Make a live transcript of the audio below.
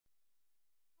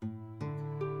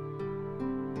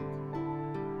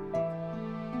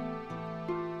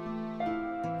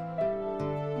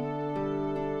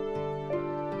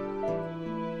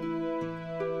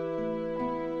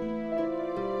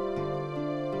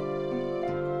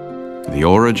The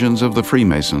origins of the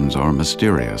Freemasons are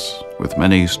mysterious, with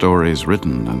many stories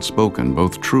written and spoken,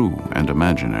 both true and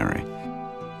imaginary.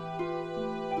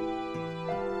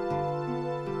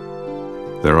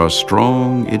 There are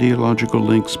strong ideological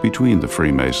links between the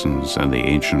Freemasons and the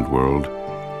ancient world,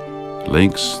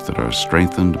 links that are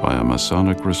strengthened by a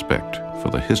Masonic respect for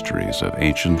the histories of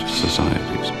ancient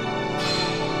societies.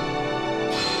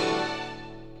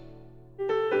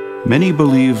 Many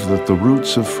believe that the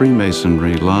roots of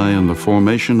Freemasonry lie in the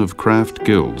formation of craft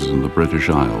guilds in the British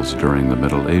Isles during the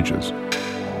Middle Ages.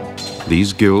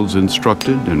 These guilds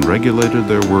instructed and regulated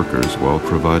their workers while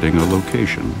providing a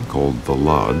location, called the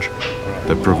Lodge,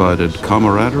 that provided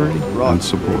camaraderie and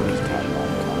support.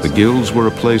 The guilds were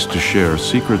a place to share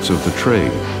secrets of the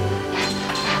trade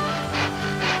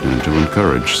and to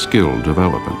encourage skill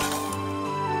development.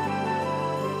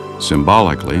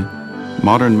 Symbolically,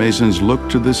 modern Masons look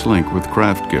to this link with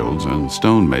craft guilds and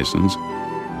stonemasons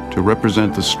to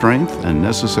represent the strength and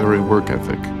necessary work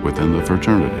ethic within the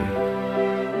fraternity.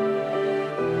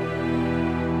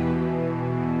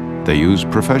 They use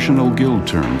professional guild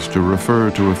terms to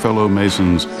refer to a fellow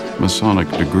Mason's Masonic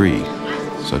degree,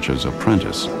 such as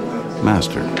apprentice,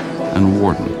 master, and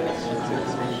warden.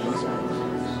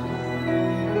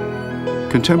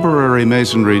 Contemporary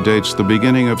Masonry dates the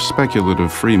beginning of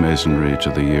speculative Freemasonry to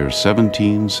the year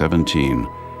 1717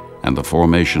 and the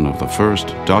formation of the first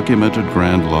documented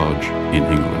Grand Lodge in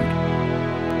England.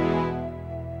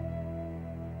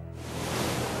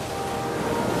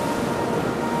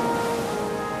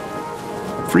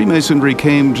 Freemasonry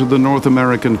came to the North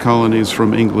American colonies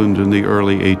from England in the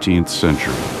early 18th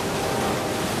century.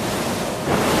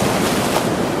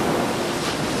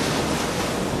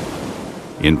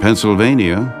 In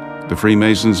Pennsylvania, the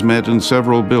Freemasons met in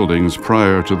several buildings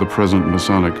prior to the present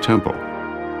Masonic temple.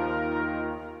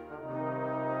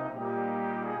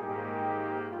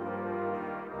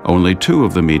 Only two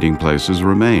of the meeting places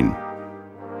remain: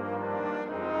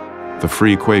 the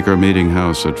Free Quaker Meeting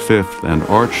House at 5th and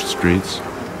Arch Streets,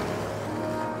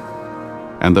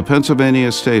 and the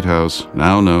Pennsylvania State House,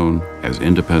 now known as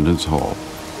Independence Hall.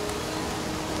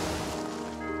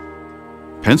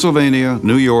 Pennsylvania,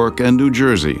 New York, and New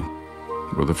Jersey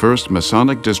were the first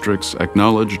Masonic districts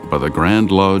acknowledged by the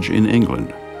Grand Lodge in England.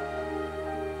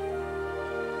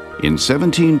 In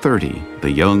 1730,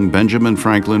 the young Benjamin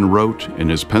Franklin wrote in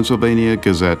his Pennsylvania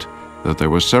Gazette that there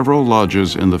were several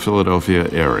lodges in the Philadelphia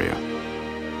area.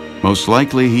 Most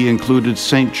likely he included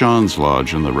St. John's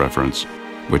Lodge in the reference,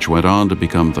 which went on to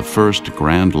become the first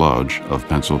Grand Lodge of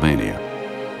Pennsylvania.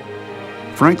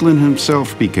 Franklin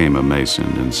himself became a Mason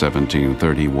in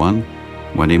 1731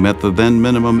 when he met the then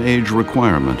minimum age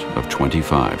requirement of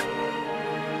 25.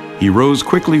 He rose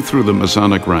quickly through the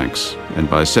Masonic ranks, and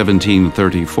by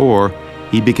 1734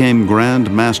 he became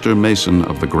Grand Master Mason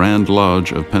of the Grand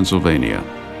Lodge of Pennsylvania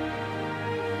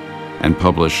and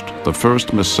published the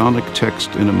first Masonic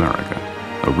text in America,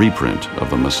 a reprint of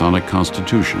the Masonic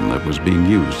Constitution that was being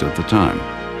used at the time.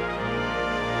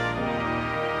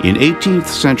 In 18th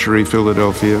century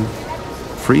Philadelphia,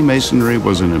 Freemasonry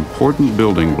was an important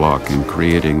building block in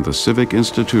creating the civic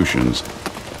institutions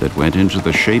that went into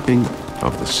the shaping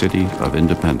of the City of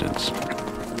Independence.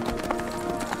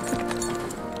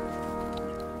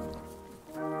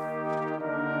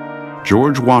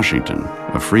 George Washington,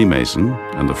 a Freemason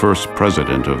and the first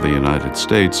President of the United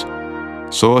States,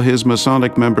 saw his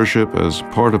Masonic membership as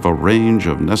part of a range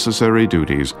of necessary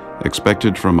duties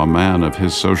expected from a man of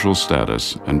his social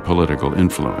status and political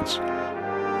influence.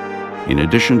 In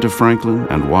addition to Franklin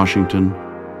and Washington,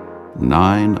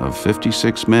 9 of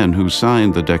 56 men who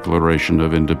signed the Declaration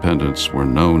of Independence were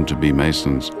known to be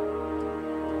Masons,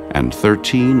 and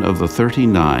 13 of the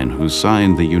 39 who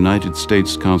signed the United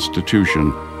States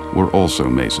Constitution were also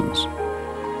Masons.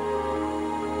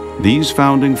 These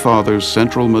founding fathers'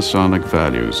 central Masonic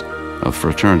values of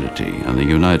fraternity and the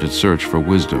united search for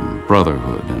wisdom,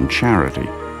 brotherhood, and charity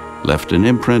left an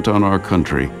imprint on our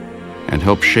country and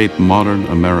helped shape modern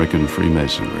American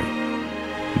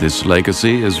Freemasonry. This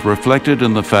legacy is reflected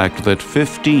in the fact that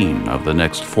 15 of the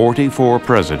next 44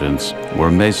 presidents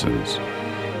were Masons.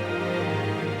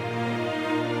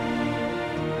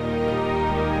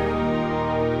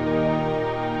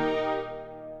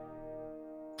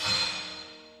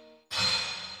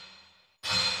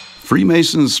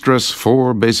 Freemasons stress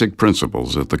 4 basic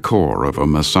principles at the core of a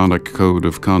Masonic code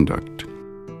of conduct,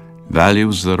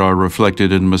 values that are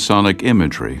reflected in Masonic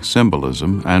imagery,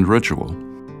 symbolism, and ritual.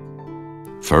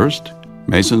 First,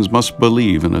 Masons must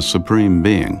believe in a supreme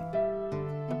being.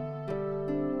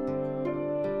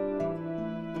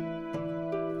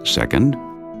 Second,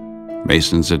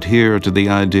 Masons adhere to the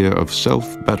idea of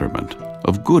self-betterment,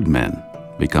 of good men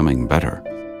becoming better.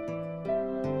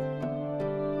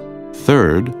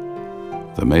 Third,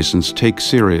 the Masons take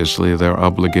seriously their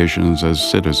obligations as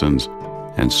citizens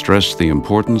and stress the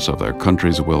importance of their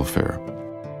country's welfare.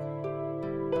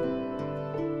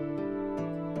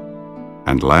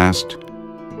 And last,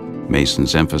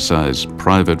 Masons emphasize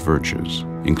private virtues,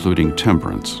 including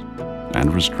temperance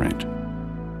and restraint.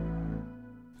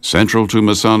 Central to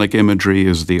Masonic imagery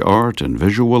is the art and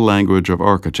visual language of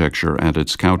architecture and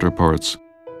its counterparts,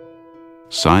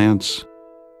 science,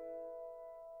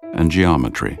 and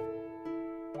geometry.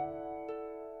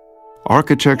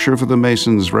 Architecture for the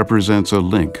Masons represents a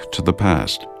link to the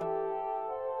past,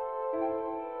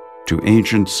 to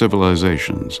ancient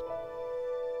civilizations,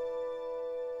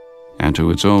 and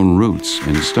to its own roots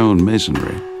in stone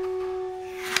masonry.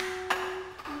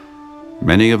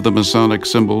 Many of the Masonic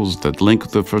symbols that link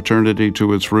the fraternity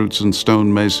to its roots in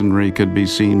stone masonry could be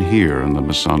seen here in the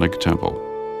Masonic Temple.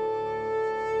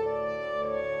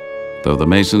 Though the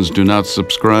Masons do not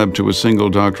subscribe to a single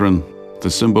doctrine,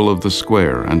 the symbol of the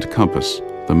square and compass,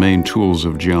 the main tools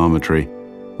of geometry,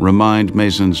 remind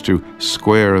Masons to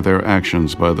square their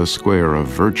actions by the square of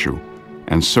virtue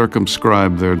and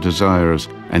circumscribe their desires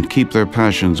and keep their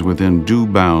passions within due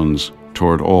bounds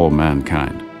toward all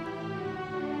mankind.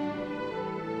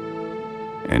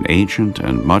 An ancient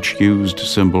and much-used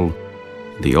symbol,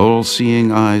 the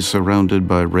all-seeing eye surrounded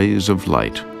by rays of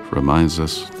light, reminds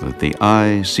us that the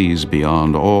eye sees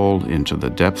beyond all into the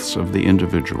depths of the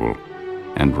individual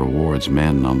and rewards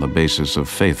men on the basis of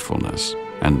faithfulness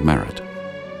and merit.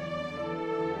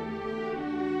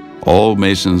 All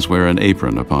Masons wear an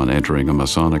apron upon entering a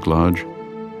Masonic lodge.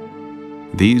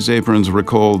 These aprons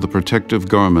recall the protective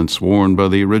garments worn by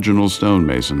the original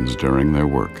stonemasons during their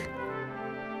work.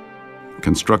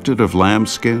 Constructed of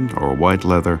lambskin or white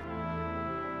leather,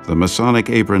 the Masonic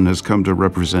apron has come to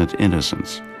represent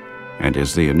innocence and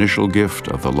is the initial gift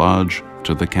of the lodge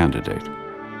to the candidate.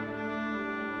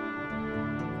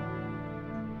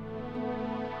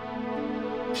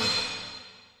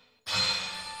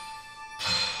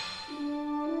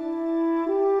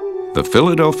 The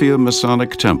Philadelphia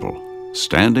Masonic Temple,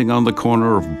 standing on the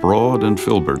corner of Broad and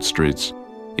Filbert Streets,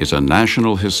 is a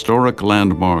national historic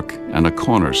landmark and a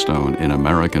cornerstone in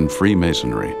American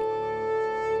Freemasonry.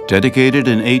 Dedicated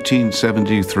in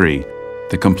 1873,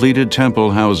 the completed temple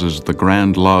houses the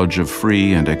Grand Lodge of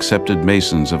Free and Accepted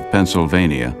Masons of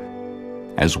Pennsylvania,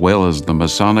 as well as the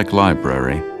Masonic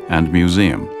Library and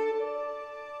Museum.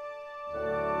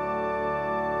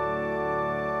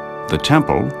 The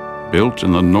temple, built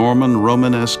in the Norman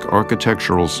Romanesque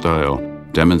architectural style,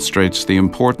 demonstrates the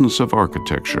importance of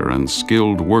architecture and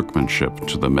skilled workmanship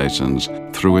to the Masons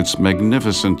through its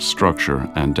magnificent structure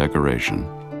and decoration.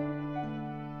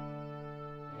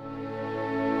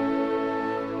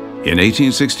 In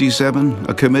 1867,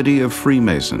 a committee of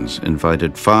Freemasons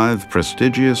invited 5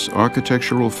 prestigious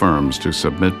architectural firms to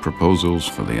submit proposals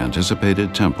for the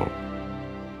anticipated temple.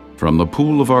 From the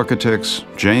pool of architects,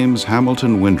 James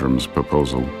Hamilton Windrum's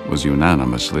proposal was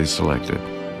unanimously selected.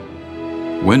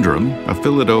 Windrum, a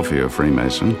Philadelphia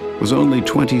Freemason, was only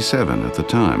 27 at the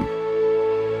time.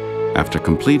 After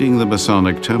completing the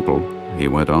Masonic Temple, he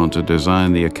went on to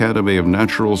design the Academy of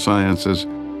Natural Sciences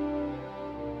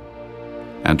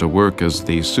and to work as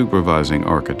the supervising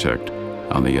architect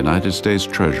on the United States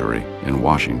Treasury in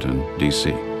Washington,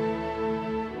 D.C.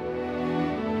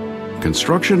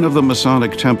 Construction of the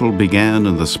Masonic Temple began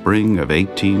in the spring of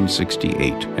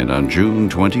 1868, and on June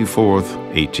 24,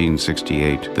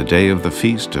 1868, the day of the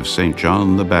feast of St.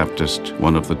 John the Baptist,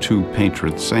 one of the 2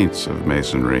 patron saints of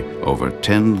Masonry, over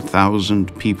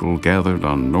 10,000 people gathered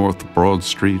on North Broad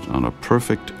Street on a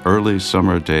perfect early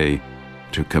summer day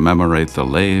to commemorate the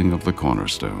laying of the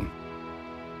cornerstone.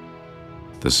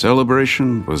 The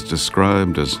celebration was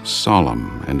described as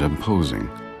solemn and imposing,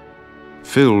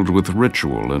 filled with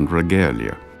ritual and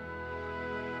regalia.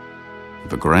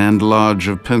 The Grand Lodge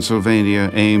of Pennsylvania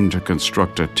aimed to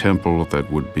construct a temple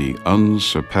that would be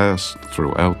unsurpassed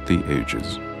throughout the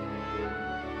ages.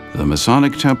 The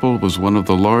Masonic Temple was one of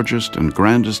the largest and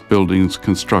grandest buildings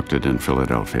constructed in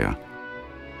Philadelphia,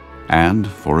 and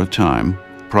for a time,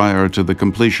 prior to the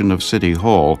completion of City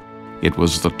Hall, it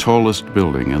was the tallest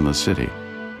building in the city.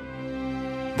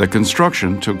 The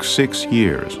construction took 6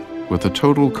 years, with a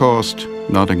total cost,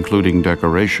 not including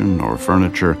decoration or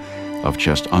furniture, of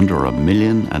just under $1.5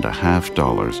 million,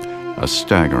 a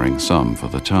staggering sum for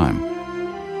the time.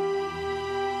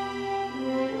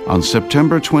 On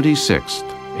September 26,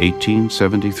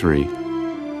 1873,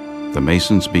 the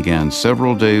Masons began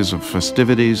several days of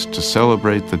festivities to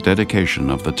celebrate the dedication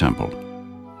of the temple.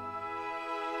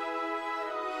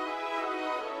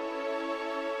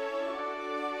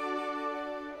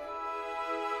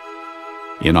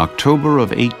 In October of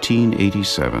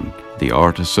 1887, the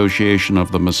Art Association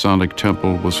of the Masonic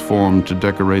Temple was formed to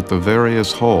decorate the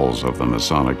various halls of the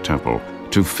Masonic Temple,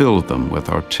 to fill them with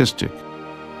artistic,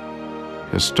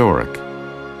 historic,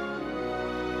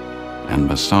 and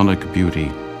Masonic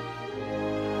beauty,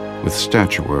 with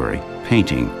statuary,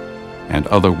 painting, and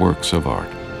other works of art.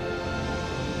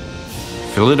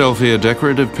 Philadelphia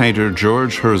decorative painter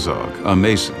George Herzog, a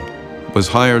Mason, was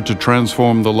hired to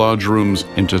transform the lodge rooms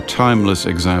into timeless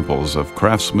examples of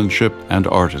craftsmanship and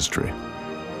artistry.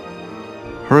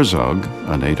 Herzog,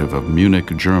 a native of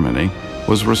Munich, Germany,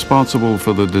 was responsible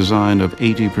for the design of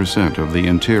 80% of the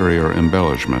interior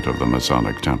embellishment of the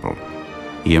Masonic Temple.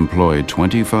 He employed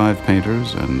 25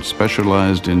 painters and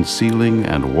specialized in ceiling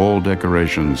and wall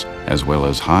decorations, as well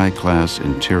as high-class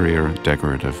interior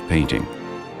decorative painting.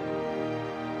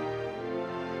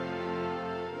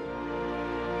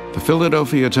 The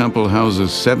Philadelphia Temple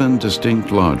houses 7 distinct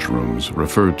lodge rooms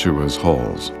referred to as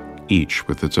halls, each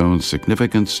with its own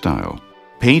significant style.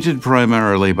 Painted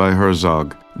primarily by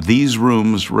Herzog, these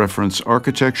rooms reference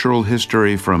architectural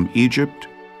history from Egypt,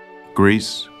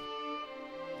 Greece,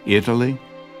 Italy,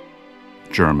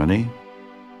 Germany,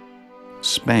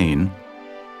 Spain,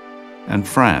 and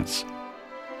France.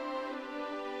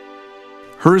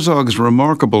 Herzog's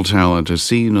remarkable talent is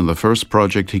seen in the first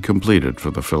project he completed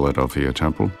for the Philadelphia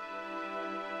Temple.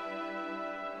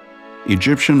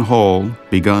 Egyptian Hall,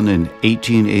 begun in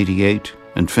 1888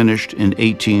 and finished in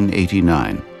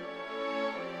 1889.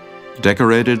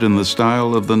 Decorated in the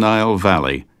style of the Nile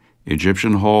Valley,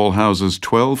 Egyptian Hall houses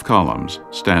 12 columns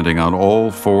standing on all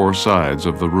 4 sides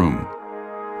of the room.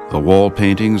 The wall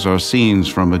paintings are scenes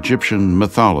from Egyptian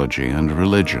mythology and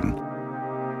religion.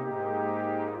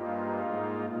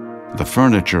 The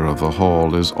furniture of the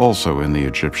hall is also in the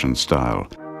Egyptian style.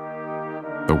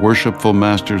 The worshipful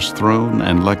master's throne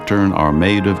and lectern are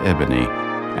made of ebony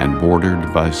and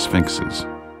bordered by sphinxes.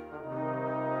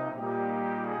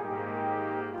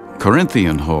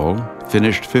 Corinthian Hall,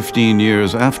 finished 15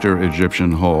 years after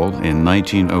Egyptian Hall in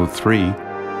 1903,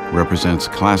 represents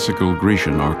classical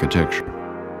Grecian architecture.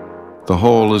 The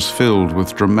hall is filled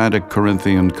with dramatic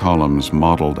Corinthian columns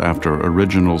modeled after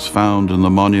originals found in the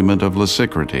monument of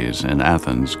Lysicrates in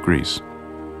Athens, Greece.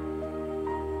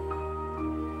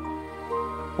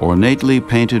 Ornately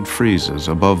painted friezes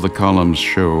above the columns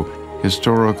show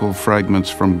historical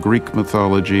fragments from Greek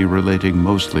mythology relating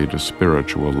mostly to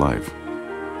spiritual life.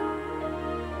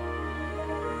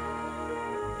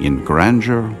 In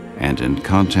grandeur and in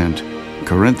content,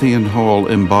 Corinthian Hall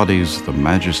embodies the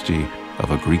majesty of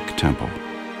a Greek temple.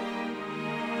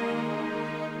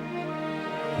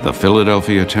 The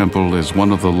Philadelphia Temple is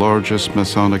one of the largest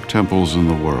Masonic temples in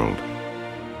the world.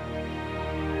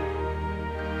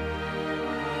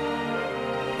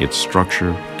 Its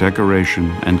structure,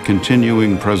 decoration, and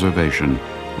continuing preservation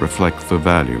reflect the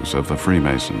values of the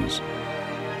Freemasons.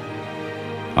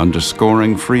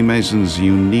 Underscoring Freemasons'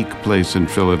 unique place in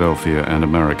Philadelphia and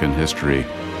American history,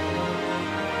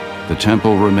 the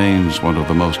temple remains one of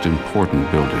the most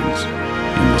important buildings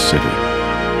in the city.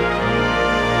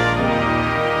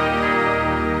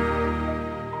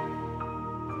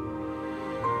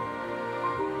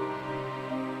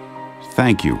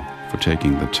 Thank you for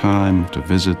taking the time to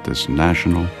visit this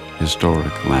national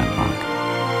historic landmark.